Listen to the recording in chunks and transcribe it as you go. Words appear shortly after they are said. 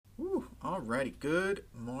Alrighty, good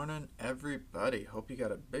morning, everybody. Hope you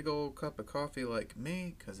got a big old cup of coffee like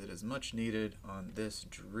me, because it is much needed on this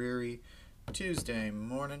dreary Tuesday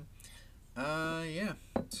morning. Yeah,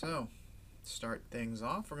 so start things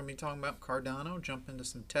off. We're going to be talking about Cardano, jump into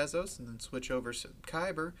some Tezos, and then switch over to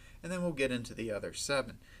Kyber, and then we'll get into the other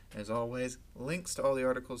seven. As always, links to all the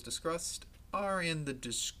articles discussed are in the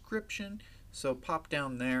description, so pop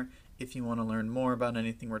down there if you want to learn more about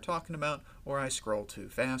anything we're talking about, or I scroll too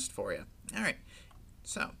fast for you. Alright,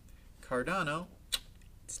 so Cardano,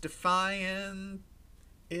 it's defying.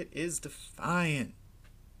 It is defying.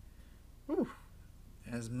 Whew.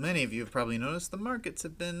 As many of you have probably noticed, the markets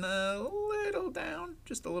have been a little down,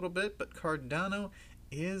 just a little bit, but Cardano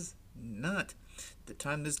is not. The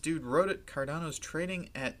time this dude wrote it, Cardano's trading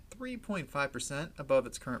at 3.5% above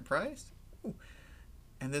its current price. Ooh.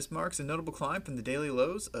 And this marks a notable climb from the daily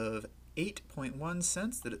lows of 8.1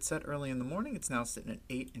 cents that it set early in the morning. It's now sitting at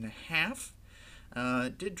 8.5.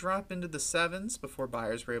 It did drop into the sevens before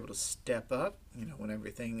buyers were able to step up, when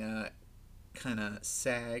everything kind of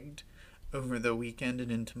sagged over the weekend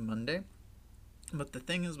and into Monday. But the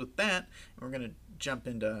thing is with that, and we're going to jump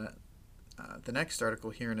into the next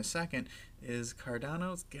article here in a second, is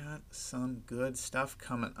Cardano's got some good stuff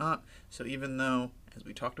coming up. So even though, as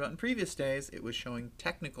we talked about in previous days, it was showing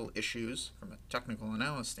technical issues from a technical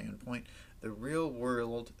analysis standpoint, the real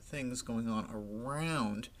world things going on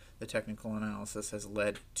around the technical analysis has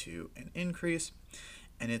led to an increase,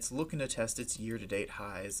 and it's looking to test its year-to-date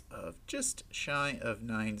highs of just shy of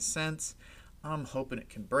 9 cents. I'm hoping it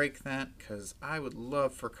can break that, because I would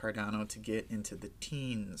love for Cardano to get into the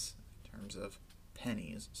teens in terms of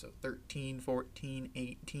pennies. So 13, 14,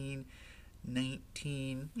 18,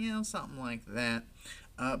 19, something like that,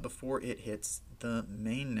 before it hits the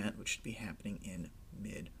mainnet, which should be happening in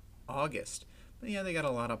mid-August. But yeah, they got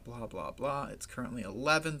a lot of blah, blah, blah. It's currently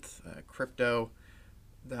 11th.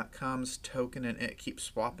 Crypto.com's token, and it keeps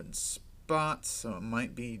swapping spots, so it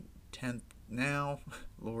might be 10th now.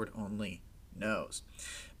 Lord only knows.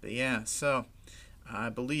 But yeah, so I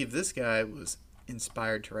believe this guy was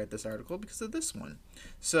inspired to write this article because of this one.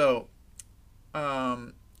 So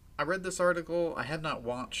I read this article. I have not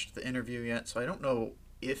watched the interview yet, so I don't know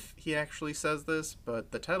if he actually says this,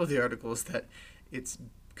 but the title of the article is that its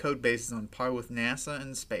code base is on par with NASA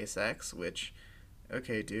and SpaceX, which,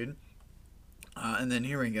 okay, dude. And then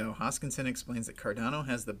here we go. Hoskinson explains that Cardano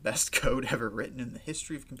has the best code ever written in the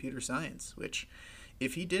history of computer science, which,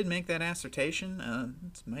 if he did make that assertion,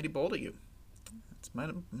 it's mighty bold of you. It's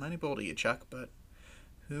mighty bold of you, Chuck, but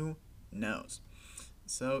who knows?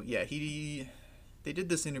 So, yeah, they did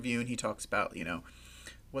this interview, and he talks about,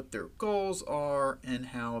 what their goals are and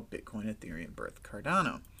how Bitcoin and Ethereum birthed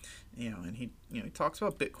Cardano. And he talks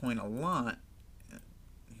about Bitcoin a lot.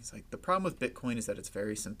 He's like, the problem with Bitcoin is that it's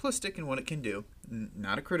very simplistic in what it can do.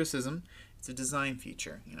 Not a criticism. It's a design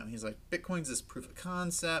feature. He's like, Bitcoin's this proof of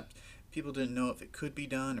concept. People didn't know if it could be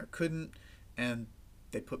done or couldn't, and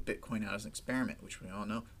they put Bitcoin out as an experiment, which we all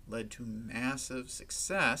know led to massive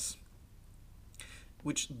success,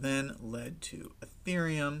 which then led to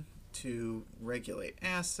Ethereum to regulate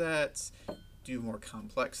assets, do more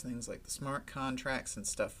complex things like the smart contracts and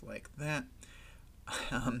stuff like that.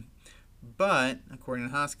 But, according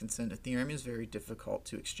to Hoskinson, Ethereum is very difficult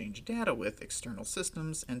to exchange data with external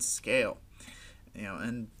systems and scale.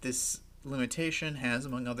 And this limitation has,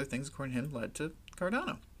 among other things, according to him, led to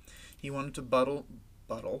Cardano. He wanted to bundle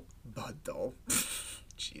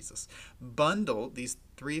these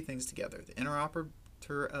three things together: the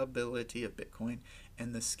interoperability of Bitcoin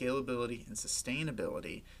and the scalability and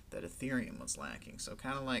sustainability that Ethereum was lacking. So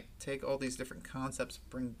kind of like take all these different concepts,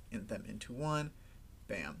 bring them into one,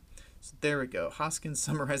 bam. So there we go. Hoskins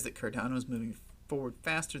summarized that Cardano is moving forward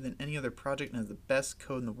faster than any other project and has the best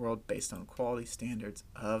code in the world based on quality standards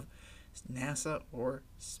of NASA or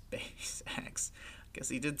SpaceX. I guess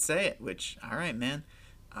he did say it, which, all right, man.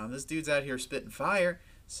 This dude's out here spitting fire,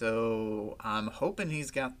 so I'm hoping he's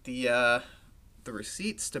got the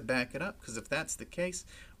receipts to back it up, because if that's the case,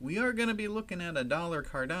 we are going to be looking at $1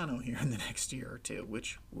 Cardano here in the next year or two,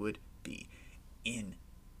 which would be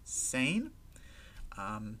insane.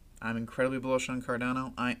 I'm incredibly bullish on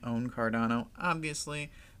Cardano. I own Cardano.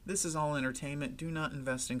 Obviously, this is all entertainment. Do not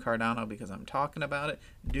invest in Cardano because I'm talking about it.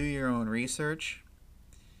 Do your own research.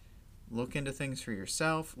 Look into things for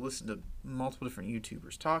yourself. Listen to multiple different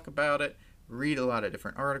YouTubers talk about it. Read a lot of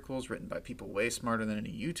different articles written by people way smarter than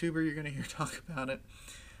any YouTuber you're going to hear talk about it.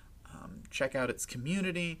 Check out its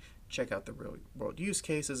community. Check out the real world use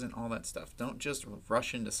cases and all that stuff. Don't just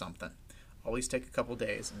rush into something. Always take a couple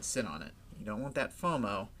days and sit on it. You don't want that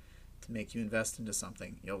FOMO to make you invest into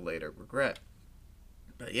something you'll later regret.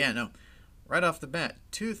 But yeah, no, right off the bat,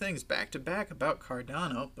 two things back to back about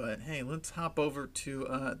Cardano. But hey, let's hop over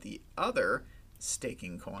to the other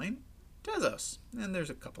staking coin, Tezos. And there's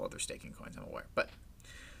a couple other staking coins I'm aware. But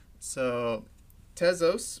so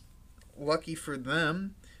Tezos, lucky for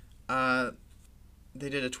them, they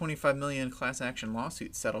did a 25 million class action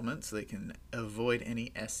lawsuit settlement so they can avoid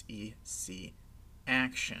any SEC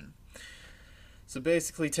action. So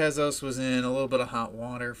basically, Tezos was in a little bit of hot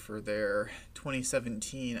water for their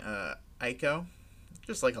 2017 ICO,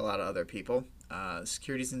 just like a lot of other people.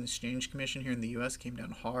 Securities and Exchange Commission here in the U.S. came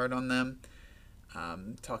down hard on them,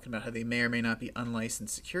 talking about how they may or may not be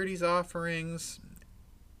unlicensed securities offerings,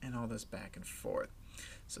 and all this back and forth.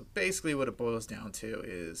 So basically what it boils down to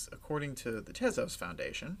is, according to the Tezos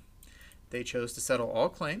Foundation, they chose to settle all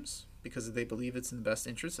claims because they believe it's in the best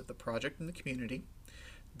interest of the project and the community.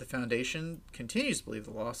 The foundation continues to believe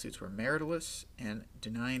the lawsuits were meritless and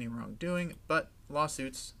deny any wrongdoing, but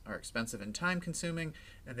lawsuits are expensive and time-consuming,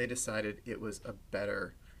 and they decided it was a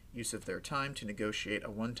better use of their time to negotiate a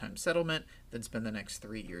one-time settlement than spend the next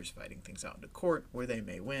 3 years fighting things out into court where they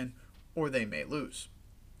may win or they may lose.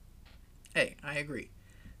 Hey, I agree.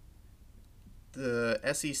 The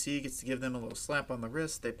SEC gets to give them a little slap on the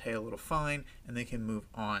wrist, they pay a little fine, and they can move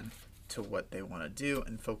on to what they want to do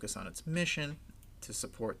and focus on its mission to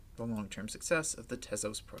support the long-term success of the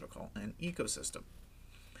Tezos protocol and ecosystem.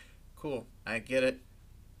 Cool, I get it.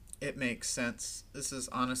 It makes sense. This is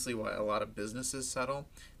honestly why a lot of businesses settle.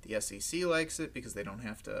 The SEC likes it because they don't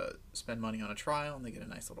have to spend money on a trial and they get a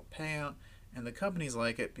nice little payout. And the companies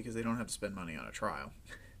like it because they don't have to spend money on a trial.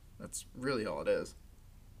 That's really all it is.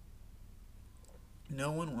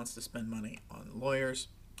 No one wants to spend money on lawyers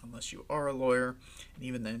unless you are a lawyer. And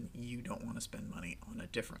even then, you don't want to spend money on a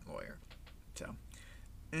different lawyer. So,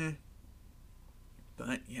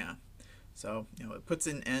 But yeah, so it puts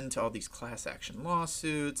an end to all these class action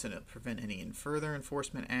lawsuits, and it'll prevent any further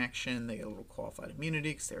enforcement action. They get a little qualified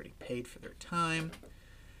immunity because they already paid for their time.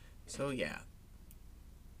 So yeah,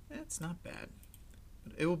 it's not bad.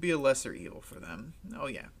 But it will be a lesser evil for them. Oh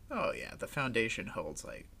yeah, the foundation holds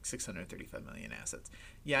like 635 million assets.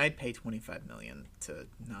 Yeah, I'd pay 25 million to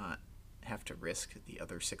not have to risk the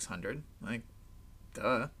other 600. Like,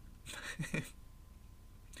 duh.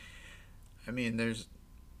 I mean, there's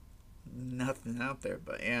nothing out there,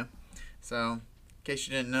 but yeah. So, in case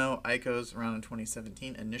you didn't know, ICOs around in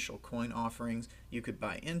 2017, initial coin offerings, you could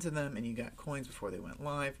buy into them and you got coins before they went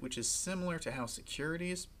live, which is similar to how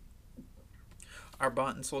securities are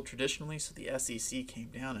bought and sold traditionally. So the SEC came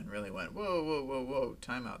down and really went, whoa,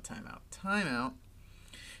 time out.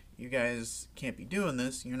 You guys can't be doing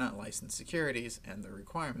this. You're not licensed securities, and the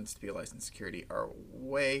requirements to be a licensed security are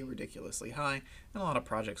way ridiculously high, and a lot of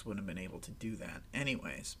projects wouldn't have been able to do that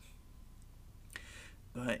anyways.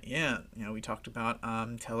 But yeah, we talked about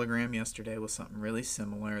Telegram yesterday with something really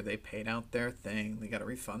similar. They paid out their thing. They got to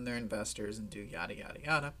refund their investors and do yada, yada,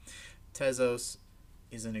 yada. Tezos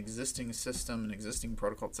is an existing system, an existing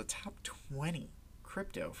protocol. It's a top 20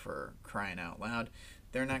 crypto, for crying out loud.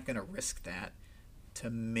 They're not going to risk that to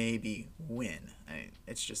maybe win.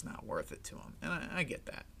 It's just not worth it to them, and I get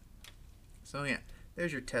that. So yeah,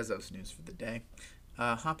 there's your Tezos news for the day.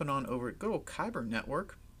 Hopping on over at good old Kyber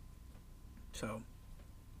Network. So,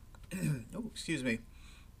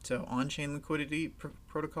 So on-chain liquidity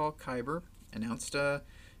protocol Kyber announced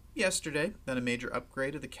yesterday that a major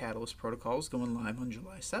upgrade of the Catalyst protocol is going live on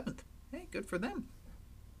July 7th. Hey, good for them.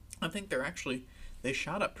 I think they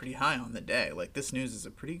shot up pretty high on the day. Like, this news is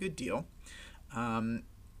a pretty good deal.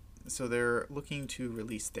 So they're looking to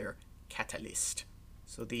release their Catalyst.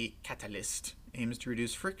 So the Catalyst aims to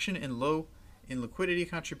reduce friction in liquidity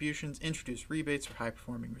contributions, introduce rebates for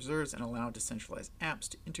high-performing reserves, and allow decentralized apps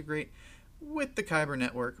to integrate with the Kyber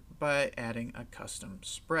network by adding a custom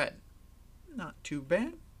spread. Not too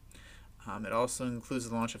bad. It also includes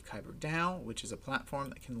the launch of Kyber DAO, which is a platform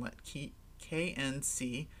that can let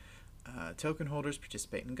KNC token holders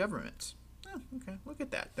participate in governments. Oh, okay, look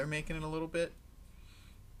at that. They're making it a little bit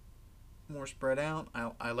more spread out.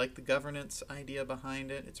 I like the governance idea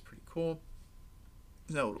behind it. It's pretty cool.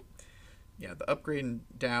 So, yeah, the upgrade in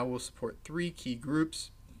DAO will support 3 key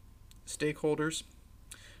groups: stakeholders,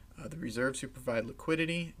 the reserves who provide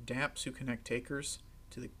liquidity, dApps who connect takers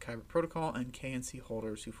to the Kyber protocol, and KNC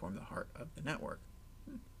holders who form the heart of the network.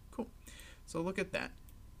 Cool. So look at that.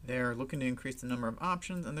 They're looking to increase the number of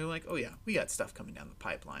options, and they're like, oh yeah, we got stuff coming down the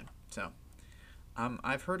pipeline. So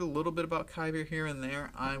I've heard a little bit about Kyber here and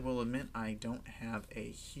there. I will admit I don't have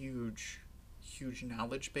a huge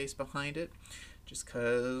knowledge base behind it, just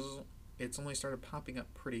because it's only started popping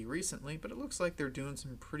up pretty recently, but it looks like they're doing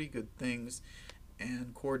some pretty good things.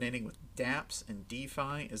 and coordinating with dApps and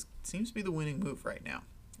DeFi seems to be the winning move right now.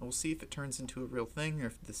 We'll see if it turns into a real thing or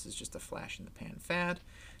if this is just a flash in the pan fad.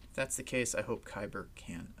 If that's the case, I hope Kyber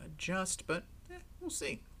can adjust, but we'll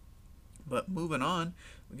see. But moving on,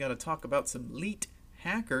 we got to talk about some elite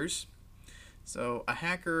hackers. So a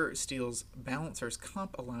hacker steals Balancer's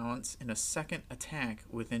comp allowance in a second attack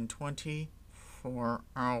within 24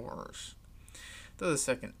 hours. Though the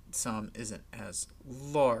second sum isn't as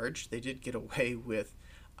large, they did get away with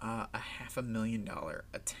a $500,000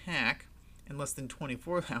 attack, and less than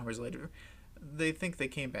 24 hours later, they think they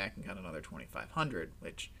came back and got another 2,500,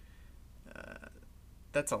 which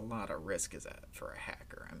that's a lot of risk for a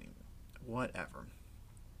hacker. I mean, whatever.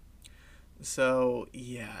 So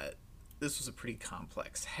yeah, this was a pretty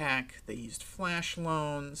complex hack. They used flash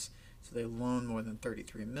loans. So they loaned more than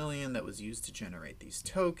 $33 million that was used to generate these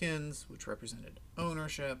tokens, which represented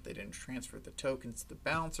ownership. They didn't transfer the tokens to the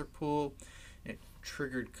Balancer pool. It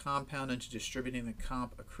triggered Compound into distributing the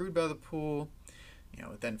comp accrued by the pool.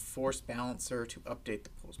 It then forced Balancer to update the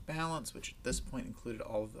pool's balance, which at this point included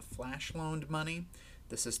all of the flash loaned money.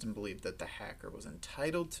 The system believed that the hacker was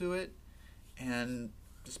entitled to it, and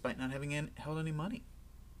despite not having held any money.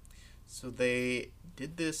 So they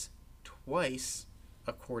did this twice,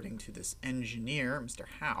 according to this engineer, Mr.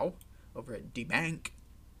 Howe, over at DBank.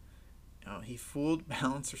 He fooled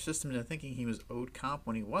Balancer system into thinking he was owed comp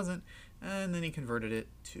when he wasn't, and then he converted it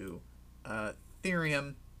to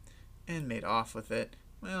Ethereum and made off with it.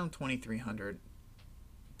 Well, $2,300,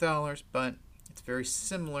 but it's very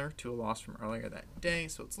similar to a loss from earlier that day,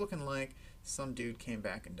 so it's looking like some dude came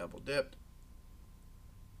back and double dipped,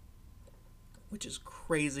 which is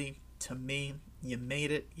crazy to me. You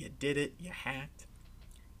made it, you did it, you hacked.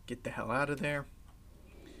 Get the hell out of there.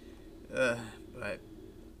 But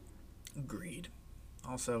greed.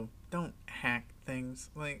 Also, don't hack things.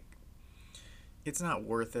 It's not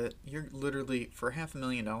worth it. You're literally, for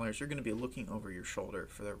 $500,000, you're going to be looking over your shoulder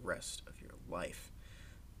for the rest of your life.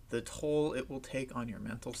 The toll it will take on your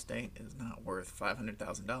mental state is not worth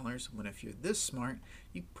 $500,000, when if you're this smart,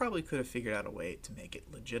 you probably could have figured out a way to make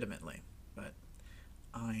it legitimately. But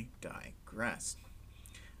I digress.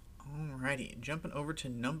 Alrighty, jumping over to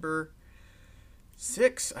number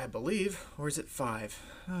 6, I believe, or is it 5?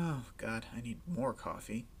 Oh God, I need more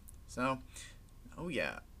coffee. So, oh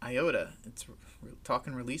yeah, IOTA. It's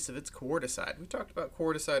talking release of its Coordicide. We talked about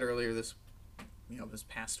Coordicide earlier this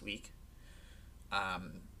past week.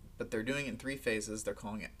 But they're doing it in 3 phases. They're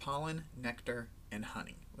calling it pollen, nectar, and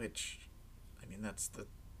honey. Which, I mean, that's the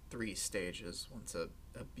 3 stages once a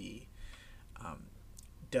bee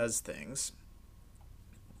does things.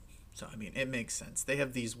 So, I mean, it makes sense. They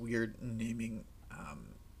have these weird naming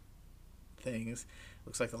things.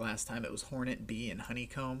 Looks like the last time it was hornet, bee, and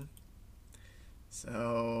honeycomb.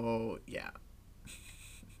 So, yeah.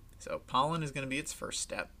 So, pollen is going to be its first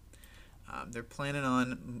step. They're planning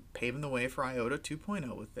on paving the way for IOTA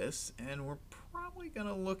 2.0 with this, and we're probably going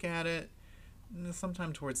to look at it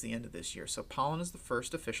sometime towards the end of this year. So, pollen is the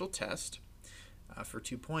first official test for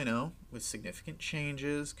 2.0 with significant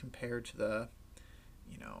changes compared to the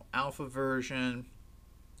alpha version,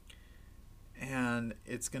 and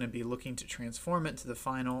it's going to be looking to transform it to the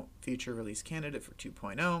final feature release candidate for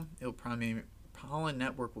 2.0. Pollen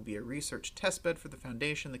Network will be a research testbed for the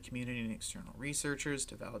foundation, the community, and external researchers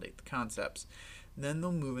to validate the concepts. Then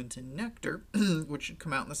they'll move into Nectar, which should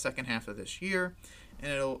come out in the second half of this year,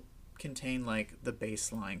 and it'll contain the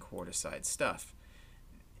baseline Coordicide stuff.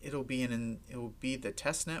 It'll be the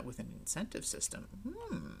testnet with an incentive system.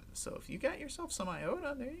 So if you got yourself some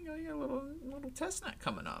IOTA, there you go. You got a little testnet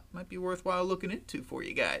coming up. Might be worthwhile looking into for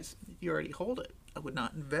you guys if you already hold it. I would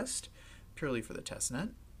not invest purely for the testnet,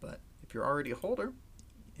 but if you're already a holder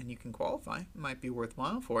and you can qualify, it might be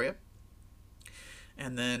worthwhile for you.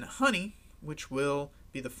 And then Honey, which will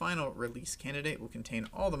be the final release candidate, will contain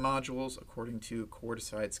all the modules according to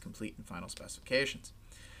Coordicide's complete and final specifications.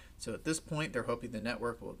 So at this point, they're hoping the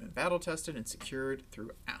network will have been battle tested and secured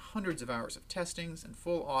through hundreds of hours of testings and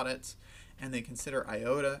full audits, and they consider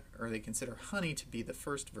Honey to be the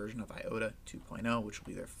first version of IOTA 2.0, which will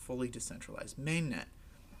be their fully decentralized mainnet.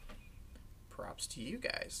 Props to you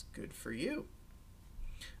guys. Good for you.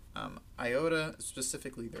 IOTA,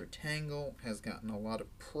 specifically their Tangle, has gotten a lot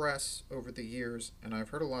of press over the years, and I've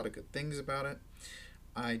heard a lot of good things about it.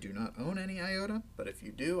 I do not own any IOTA, but if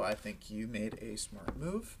you do, I think you made a smart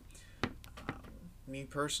move. Me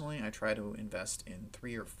personally, I try to invest in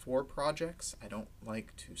 3 or 4 projects. I don't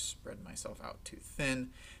like to spread myself out too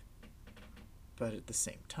thin, but at the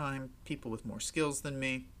same time, people with more skills than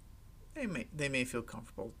me, they may feel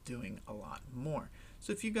comfortable doing a lot more.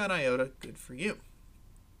 So if you got IOTA, good for you.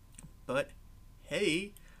 But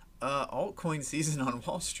Hey, altcoin season on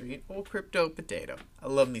Wall Street. Old crypto potato. I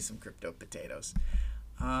love me some crypto potatoes.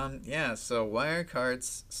 Yeah, so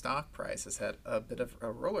Wirecard's stock price has had a bit of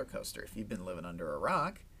a roller coaster. If you've been living under a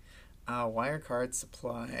rock, Wirecard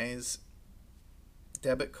supplies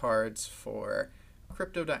debit cards for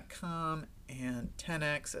Crypto.com and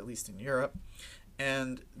 10x, at least in Europe,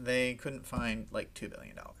 and they couldn't find like $2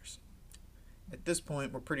 billion. At this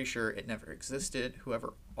point, we're pretty sure it never existed.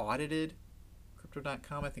 Whoever audited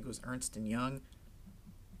Crypto.com, I think it was Ernst and Young,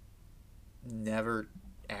 never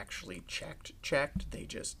actually checked. They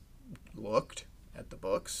just looked at the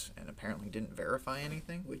books and apparently didn't verify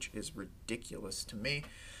anything, which is ridiculous to me.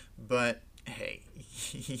 But hey,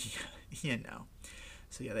 you know.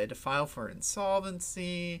 So yeah, they had to file for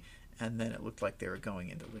insolvency, and then it looked like they were going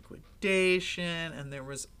into liquidation, and there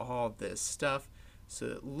was all this stuff. So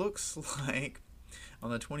it looks like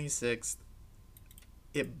on the 26th,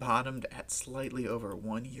 it bottomed at slightly over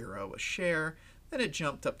 €1 a share. Then it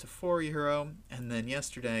jumped up to €4, and then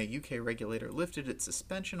yesterday, UK regulator lifted its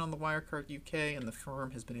suspension on the Wirecard UK, and the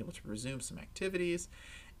firm has been able to resume some activities.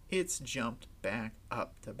 It's jumped back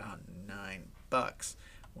up to about $9,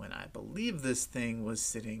 when I believe this thing was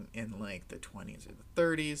sitting in like the 20s or the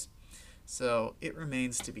 30s. So it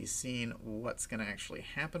remains to be seen what's going to actually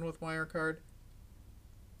happen with Wirecard.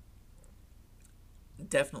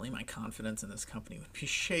 Definitely my confidence in this company would be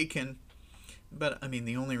shaken. But I mean,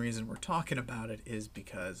 the only reason we're talking about it is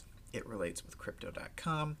because it relates with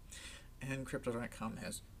Crypto.com. And Crypto.com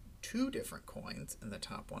has two different coins in the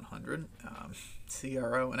top 100,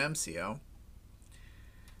 CRO and MCO.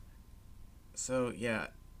 So yeah,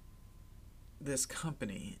 this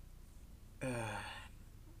company,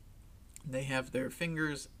 they have their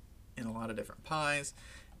fingers in a lot of different pies,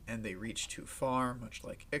 and they reach too far, much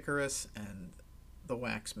like Icarus, and the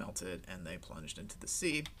wax melted and they plunged into the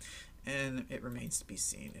sea, and it remains to be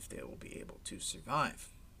seen if they will be able to survive.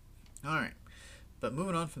 Alright, but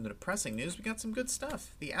moving on from the depressing news, we got some good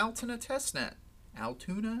stuff. The Altuna testnet.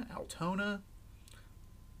 Altona?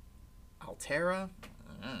 Altera?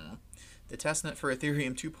 I don't know. The testnet for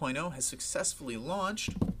Ethereum 2.0 has successfully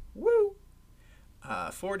launched. Woo!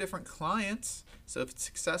 4 different clients. So if it's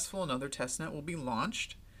successful, another testnet will be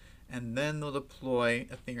launched, and then they'll deploy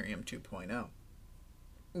Ethereum 2.0.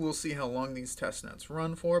 We'll see how long these testnets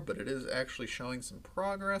run for, but it is actually showing some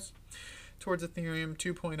progress towards Ethereum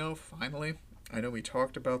 2.0 finally. I know we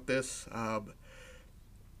talked about this a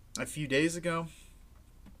few days ago,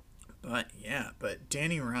 but yeah, but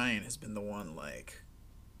Danny Ryan has been the one like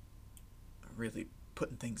really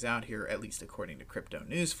putting things out here, at least according to Crypto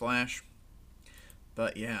Newsflash.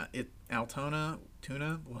 But yeah, Altuna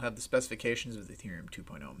will have the specifications of the Ethereum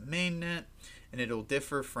 2.0 mainnet, and it'll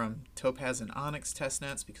differ from Topaz and Onyx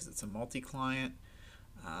testnets because it's a multi-client.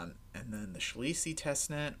 And then the Shalice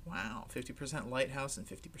testnet, wow, 50% Lighthouse and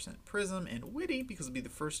 50% Prism, and Witty because it'll be the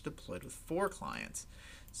first deployed with 4 clients.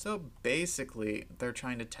 So basically, they're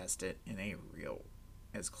trying to test it in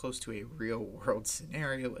as close to a real world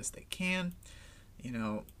scenario as they can. You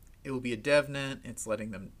know, it will be a DevNet. It's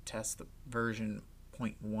letting them test the version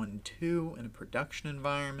 0.12 in a production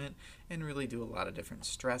environment and really do a lot of different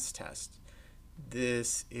stress tests.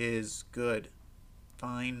 This is good.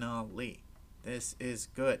 Finally, this is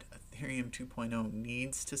good. Ethereum 2.0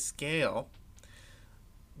 needs to scale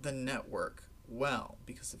the network well,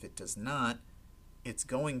 because if it does not, it's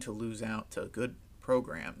going to lose out to good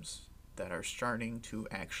programs that are starting to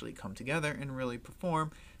actually come together and really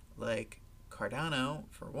perform, like Cardano,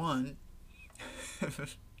 for one.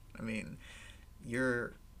 I mean,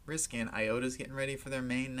 you're risking IOTA's getting ready for their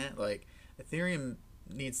mainnet. Like, Ethereum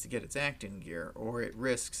needs to get its act in gear, or it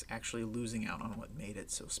risks actually losing out on what made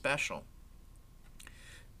it so special.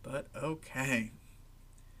 But okay.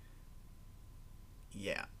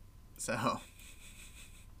 Yeah. So,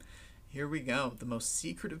 here we go. The most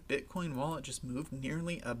secretive Bitcoin wallet just moved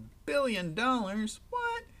nearly $1 billion.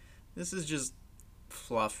 What? This is just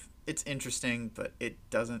fluff. It's interesting, but it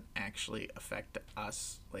doesn't actually affect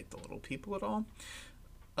us, like the little people, at all.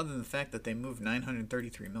 Other than the fact that they moved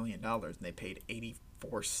 $933 million and they paid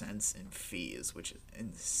 84 cents in fees, which is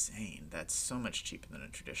insane. That's so much cheaper than a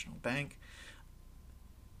traditional bank.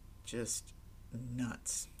 Just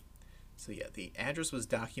nuts. So yeah, the address was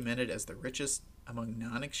documented as the richest among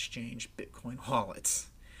non-exchange Bitcoin wallets.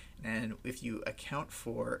 And if you account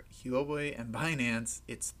for Huobi and Binance,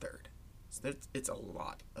 it's third. So it's a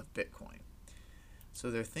lot of Bitcoin. So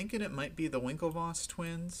they're thinking it might be the Winklevoss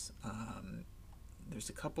twins. There's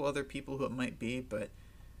a couple other people who it might be, but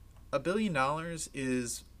 $1 billion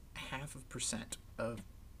is 0.5% of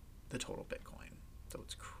the total Bitcoin. So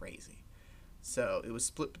it's crazy. So it was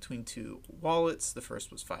split between two wallets. The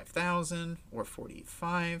first was 5,000 or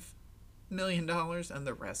 $45 million, and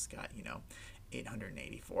the rest got,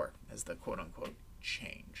 884 as the quote unquote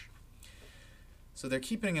change. So they're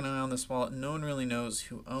keeping an eye on this wallet. No one really knows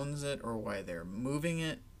who owns it or why they're moving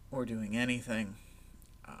it or doing anything.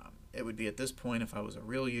 It would be at this point, if I was a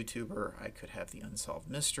real YouTuber, I could have the Unsolved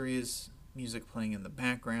Mysteries music playing in the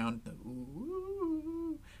background. The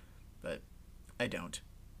ooh, but I don't.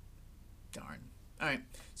 Darn. All right,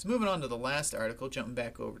 so moving on to the last article, jumping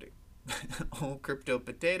back over to old Crypto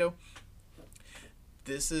Potato.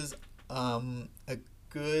 This is a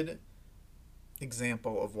good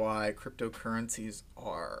example of why cryptocurrencies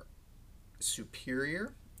are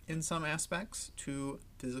superior in some aspects to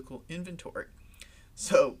physical inventory.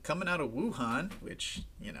 So, coming out of Wuhan, which,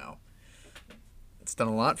 it's done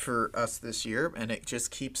a lot for us this year, and it just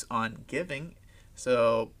keeps on giving.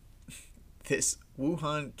 So, this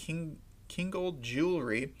Wuhan King Gold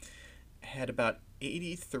jewelry had about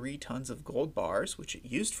 83 tons of gold bars, which it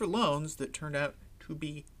used for loans that turned out to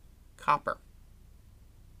be copper.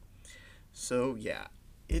 So, yeah,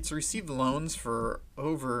 it's received loans for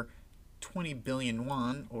over 20 billion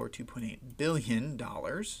won, or $2.8 billion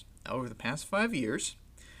over the past 5 years.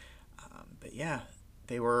 But yeah,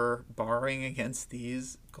 they were borrowing against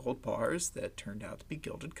these gold bars that turned out to be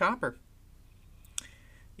gilded copper.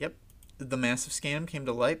 Yep, the massive scam came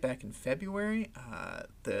to light back in February.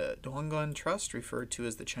 The Dongguan Trust, referred to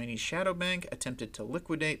as the Chinese shadow bank, attempted to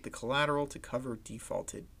liquidate the collateral to cover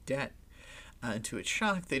defaulted debt. And to its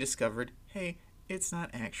shock, they discovered, hey, it's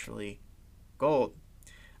not actually gold.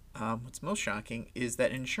 What's most shocking is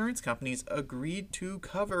that insurance companies agreed to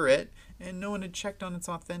cover it, and no one had checked on its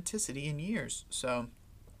authenticity in years. So,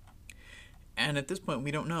 and at this point,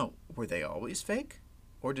 we don't know, were they always fake?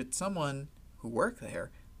 Or did someone who worked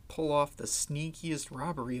there pull off the sneakiest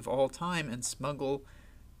robbery of all time and smuggle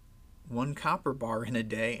one copper bar in a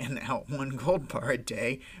day and out one gold bar a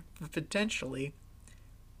day for potentially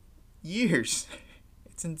years?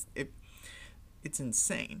 It's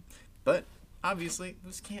insane. But obviously,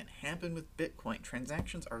 this can't happen with Bitcoin.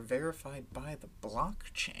 Transactions are verified by the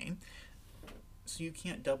blockchain, so you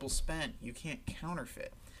can't double spend. You can't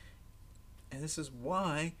counterfeit. And this is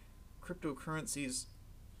why cryptocurrencies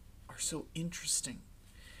are so interesting.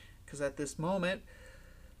 Because at this moment,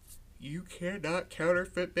 you cannot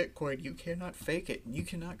counterfeit Bitcoin. You cannot fake it. You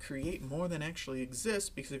cannot create more than actually exists,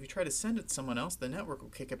 because if you try to send it to someone else, the network will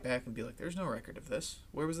kick it back and be like, there's no record of this.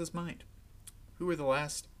 Where was this mined? Who were the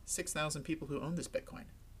last 6,000 people who owned this Bitcoin?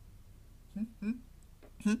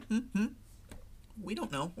 We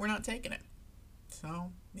don't know. We're not taking it.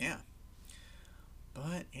 So, yeah.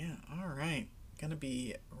 But, yeah, all right. Gonna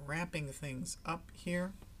be wrapping things up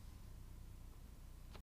here.